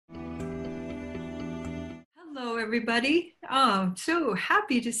Hello, everybody. So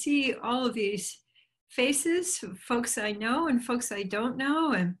happy to see all of these faces, folks I know and folks I don't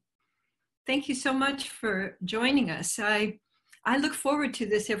know. And thank you so much for joining us. I look forward to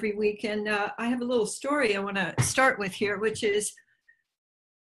this every week. And I have a little story I want to start with here, which is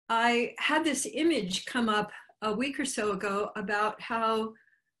I had this image come up a week or so ago about how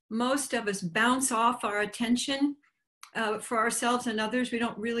most of us bounce off our attention for ourselves and others. We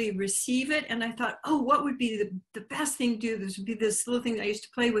don't really receive it. And I thought, oh, what would be the best thing to do? This would be this little thing that I used to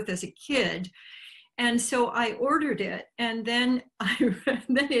play with as a kid. And so I ordered it, and then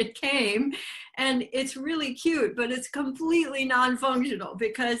then it came, and it's really cute, but it's completely non-functional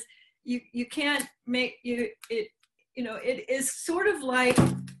because you can't make it. It is sort of like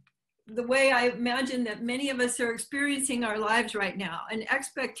the way I imagine that many of us are experiencing our lives right now, an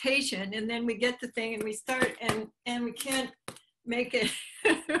expectation, and then we get the thing and we start and we can't make it.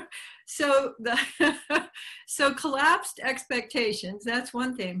 So collapsed expectations, that's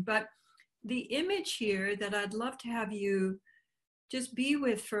one thing. But the image here that I'd love to have you just be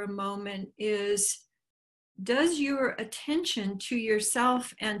with for a moment is, does your attention to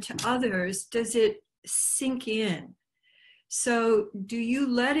yourself and to others, does it sink in? So do you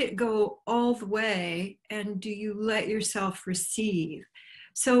let it go all the way, and do you let yourself receive?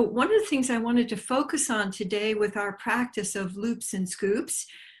 So one of the things I wanted to focus on today with our practice of loops and scoops,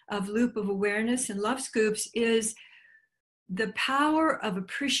 of loop of awareness and love scoops, is the power of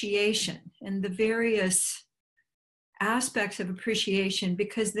appreciation and the various aspects of appreciation,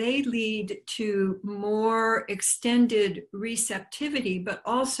 because they lead to more extended receptivity, but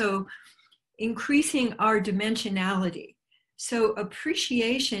also increasing our dimensionality. So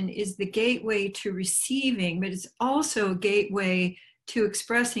appreciation is the gateway to receiving, but it's also a gateway to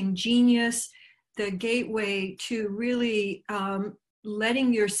expressing genius, the gateway to really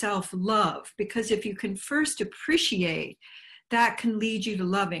letting yourself love. Because if you can first appreciate, that can lead you to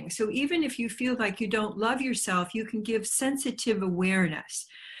loving. So even if you feel like you don't love yourself, you can give sensitive awareness.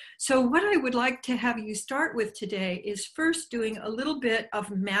 So what I would like to have you start with today is first doing a little bit of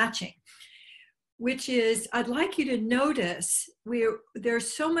matching, which is, I'd like you to notice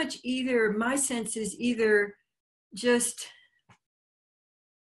there's so much, either my sense is either just,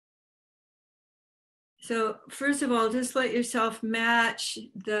 so first of all, just let yourself match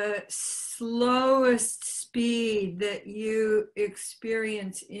the slowest speed that you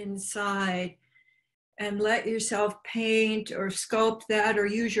experience inside, and let yourself paint or sculpt that, or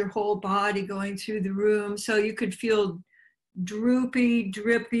use your whole body going through the room. So you could feel droopy,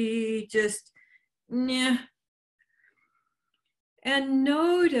 drippy, just yeah. And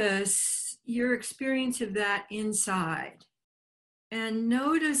notice your experience of that inside. And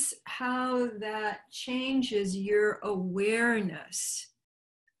notice how that changes your awareness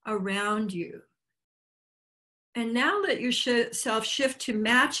around you. And now let yourself shift to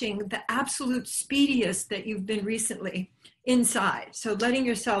matching the absolute speediest that you've been recently inside. So letting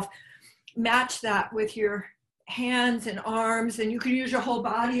yourself match that with your hands and arms, and you can use your whole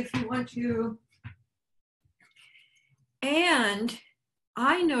body if you want to. And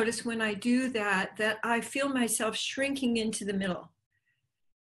I notice when I do that, that I feel myself shrinking into the middle.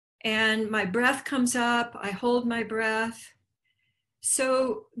 And my breath comes up, I hold my breath.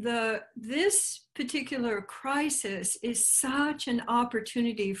 So this particular crisis is such an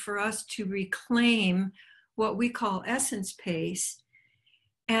opportunity for us to reclaim what we call essence space,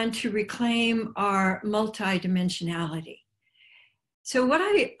 and to reclaim our multi-dimensionality. So what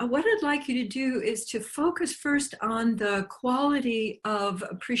I'd like you to do is to focus first on the quality of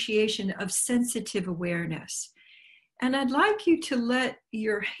appreciation, of sensitive awareness. And I'd like you to let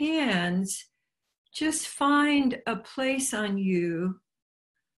your hands just find a place on you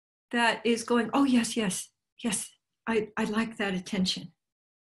that is going, oh, yes, yes, yes, I like that attention.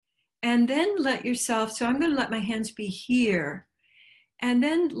 And then let yourself, so I'm going to let my hands be here, and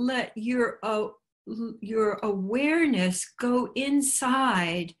then let your awareness go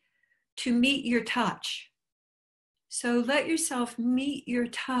inside to meet your touch. So let yourself meet your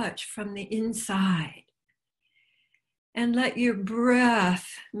touch from the inside. And let your breath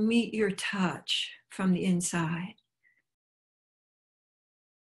meet your touch from the inside.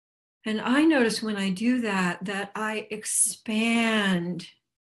 And I notice when I do that, that I expand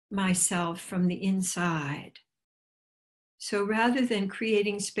myself from the inside. So rather than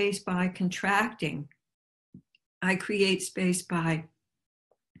creating space by contracting, I create space by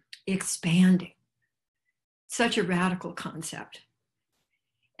expanding. Such a radical concept.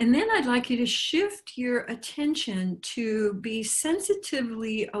 And then I'd like you to shift your attention to be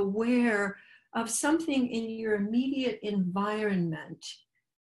sensitively aware of something in your immediate environment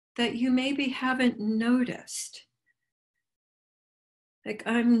that you maybe haven't noticed. Like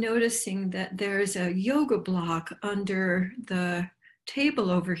I'm noticing that there's a yoga block under the table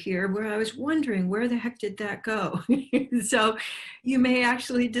over here where I was wondering where the heck did that go? So you may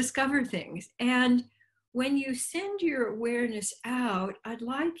actually discover things. And when you send your awareness out, I'd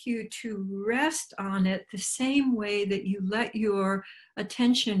like you to rest on it the same way that you let your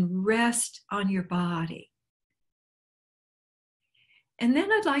attention rest on your body. And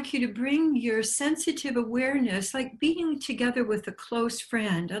then I'd like you to bring your sensitive awareness, like being together with a close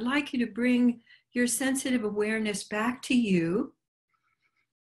friend. I'd like you to bring your sensitive awareness back to you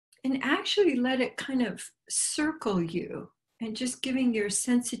and actually let it kind of circle you and just giving your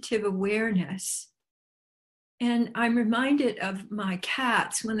sensitive awareness. And I'm reminded of my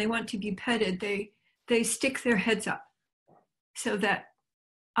cats when they want to be petted, they stick their heads up so that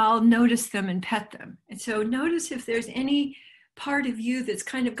I'll notice them and pet them. And so notice if there's any part of you that's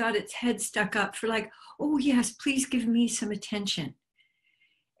kind of got its head stuck up for like, oh yes, please give me some attention.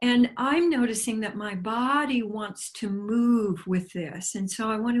 And I'm noticing that my body wants to move with this. And so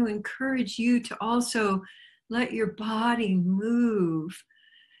I want to encourage you to also let your body move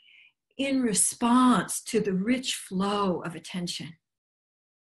in response to the rich flow of attention.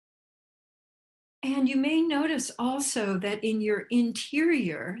 And you may notice also that in your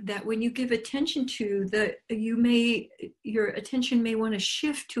interior, that when you give attention to your attention may want to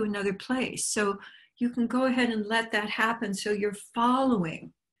shift to another place. So you can go ahead and let that happen. So you're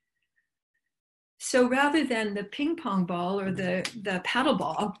following. So rather than the ping pong ball or the paddle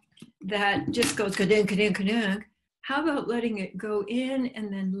ball that just goes ka-ding, ka-ding, ka-ding, how about letting it go in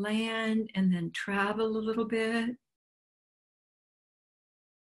and then land and then travel a little bit?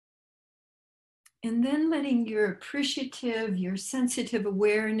 And then letting your appreciative, your sensitive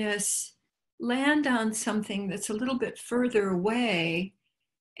awareness land on something that's a little bit further away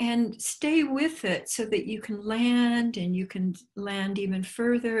and stay with it so that you can land and you can land even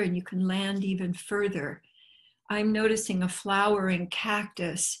further and you can land even further. I'm noticing a flowering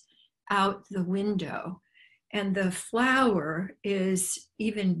cactus out the window, and the flower is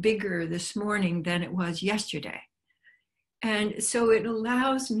even bigger this morning than it was yesterday. And so it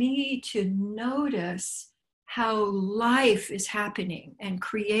allows me to notice how life is happening and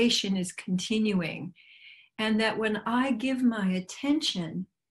creation is continuing. And that when I give my attention,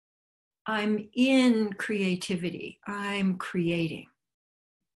 I'm in creativity, I'm creating.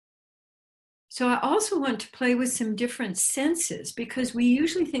 So I also want to play with some different senses, because we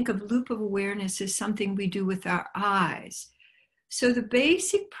usually think of loop of awareness as something we do with our eyes. So the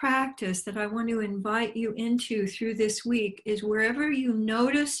basic practice that I want to invite you into through this week is wherever you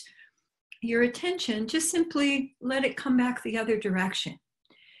notice your attention, just simply let it come back the other direction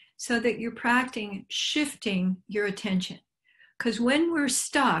so that you're practicing shifting your attention. Because when we're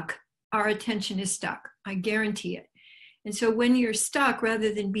stuck, our attention is stuck. I guarantee it. And so when you're stuck,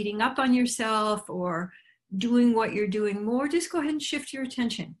 rather than beating up on yourself or doing what you're doing more, just go ahead and shift your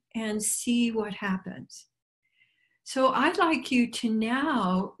attention and see what happens. So I'd like you to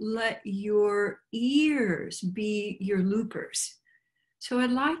now let your ears be your loopers. So I'd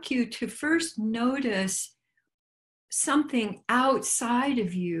like you to first notice something outside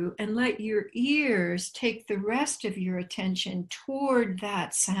of you and let your ears take the rest of your attention toward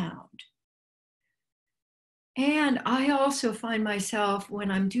that sound. And I also find myself,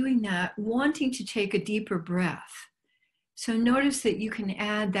 when I'm doing that, wanting to take a deeper breath. So notice that you can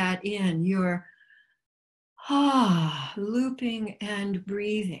add that in. You're looping and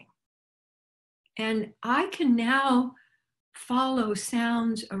breathing. And I can now follow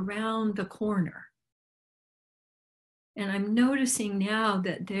sounds around the corner. And I'm noticing now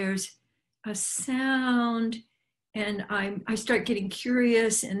that there's a sound, and I start getting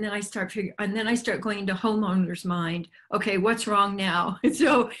curious, and then I start going into homeowner's mind. Okay, what's wrong now?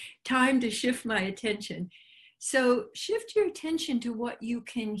 So time to shift my attention. So shift your attention to what you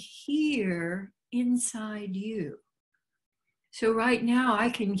can hear inside you. So right now I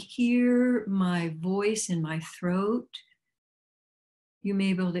can hear my voice in my throat. You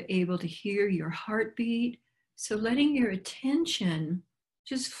may be able to hear your heartbeat. So letting your attention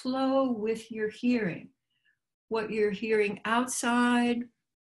just flow with your hearing. What you're hearing outside,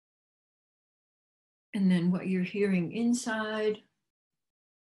 and then what you're hearing inside.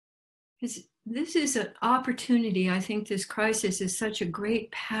 This is an opportunity. I think this crisis is such a great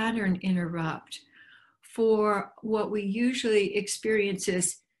pattern interrupt for what we usually experience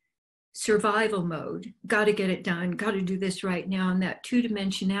as survival mode. Got to get it done, got to do this right now. And that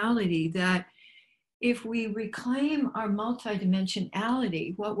two-dimensionality, that if we reclaim our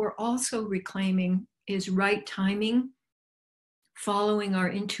multidimensionality, what we're also reclaiming is right timing, following our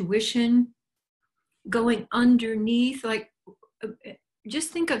intuition, going underneath, like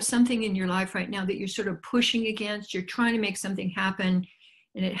just think of something in your life right now that you're sort of pushing against. You're trying to make something happen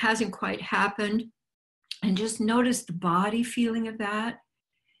and it hasn't quite happened. And just notice the body feeling of that.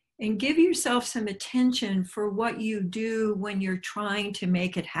 And give yourself some attention for what you do when you're trying to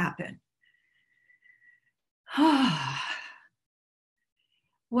make it happen.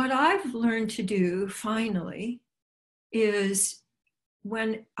 What I've learned to do, finally, is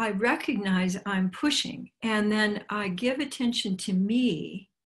when I recognize I'm pushing, and then I give attention to me,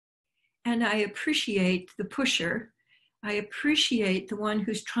 and I appreciate the pusher. I appreciate the one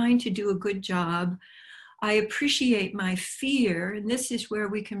who's trying to do a good job. I appreciate my fear, and this is where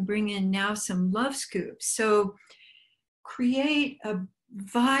we can bring in now some love scoops. So create a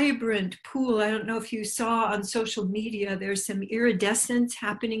vibrant pool. I don't know if you saw on social media, there's some iridescence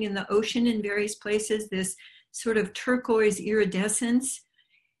happening in the ocean in various places, this sort of turquoise iridescence.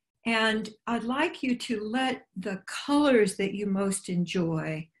 And I'd like you to let the colors that you most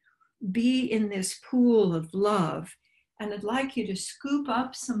enjoy be in this pool of love. And I'd like you to scoop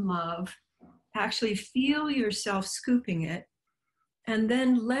up some love, actually feel yourself scooping it, and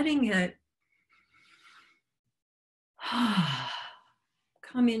then letting it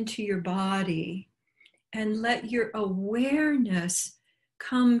come into your body, and let your awareness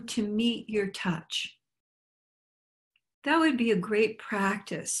come to meet your touch. That would be a great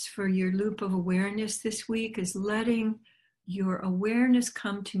practice for your loop of awareness this week, is letting your awareness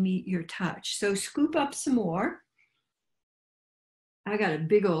come to meet your touch. So scoop up some more. I got a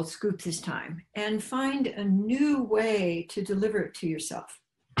big old scoop this time, and find a new way to deliver it to yourself.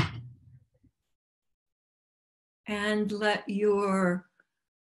 And let your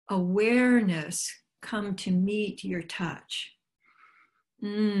awareness come to meet your touch.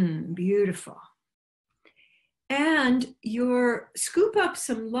 Beautiful. And scoop up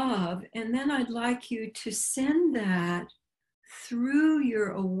some love, and then I'd like you to send that through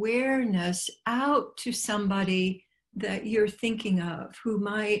your awareness out to somebody that you're thinking of who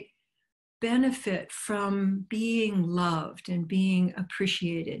might benefit from being loved and being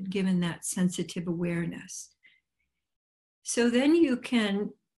appreciated, given that sensitive awareness. So then you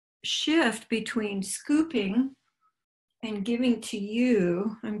can shift between scooping and giving to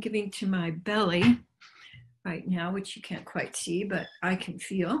you. I'm giving to my belly right now, which you can't quite see, but I can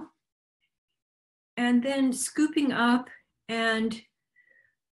feel. And then scooping up and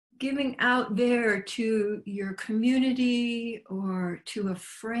giving out there to your community, or to a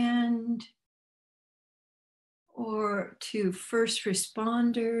friend, or to first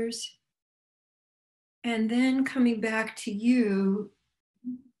responders. And then coming back to you,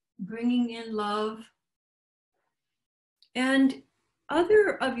 bringing in love. And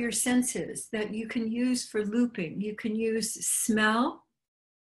other of your senses that you can use for looping. You can use smell.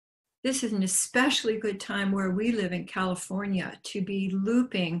 This is an especially good time where we live in California to be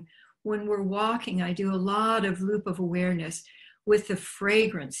looping when we're walking. I do a lot of loop of awareness with the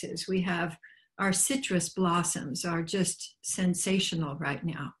fragrances. We have our citrus blossoms are just sensational right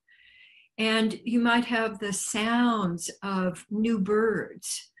now. And you might have the sounds of new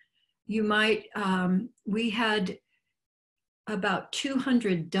birds. You might, we had about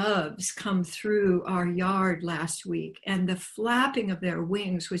 200 doves come through our yard last week, and the flapping of their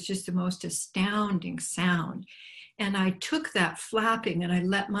wings was just the most astounding sound. And I took that flapping and I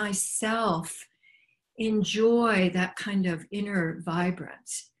let myself enjoy that kind of inner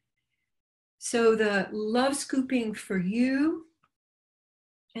vibrance. So the love scooping for you,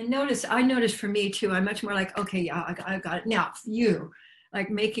 and I notice for me too, I'm much more like, okay, yeah, I got it. Now, you, like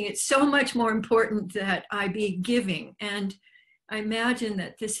making it so much more important that I be giving. And I imagine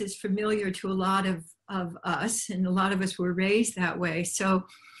that this is familiar to a lot of us, and a lot of us were raised that way. So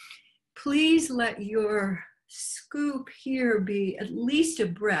please let your scoop here be at least a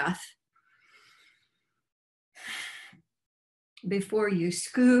breath before you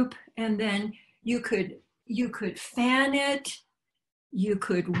scoop, and then you could fan it, you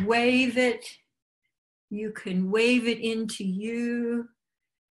could wave it, you can wave it into you.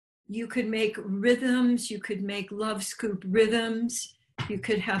 You could make rhythms, you could make love scoop rhythms. You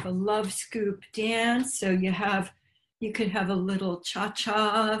could have a love scoop dance. So you could have a little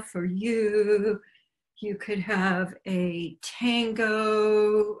cha-cha for you. You could have a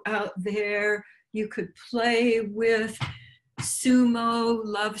tango out there. You could play with sumo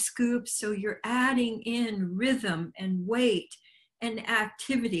love scoops. So you're adding in rhythm and weight and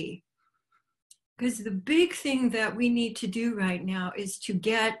activity. Because the big thing that we need to do right now is to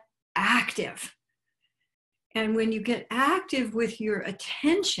get active. And when you get active with your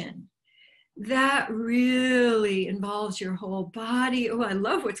attention, that really involves your whole body. Oh, I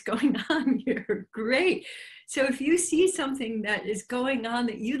love what's going on here. Great. So if you see something that is going on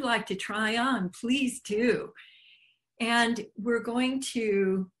that you'd like to try on, please do. And we're going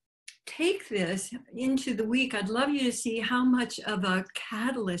to take this into the week. I'd love you to see how much of a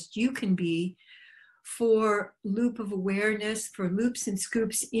catalyst you can be for loop of awareness, for loops and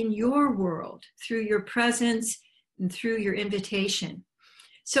scoops in your world through your presence and through your invitation.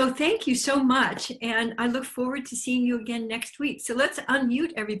 So thank you so much. And I look forward to seeing you again next week. So let's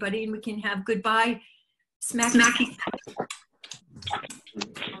unmute everybody and we can have goodbye. Smacky.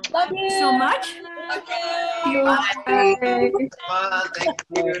 Love you so much. Thank you. Thank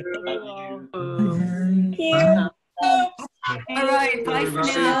you. Thank you. All right. Bye for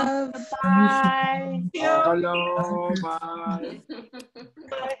now. Bye. Hello. Bye.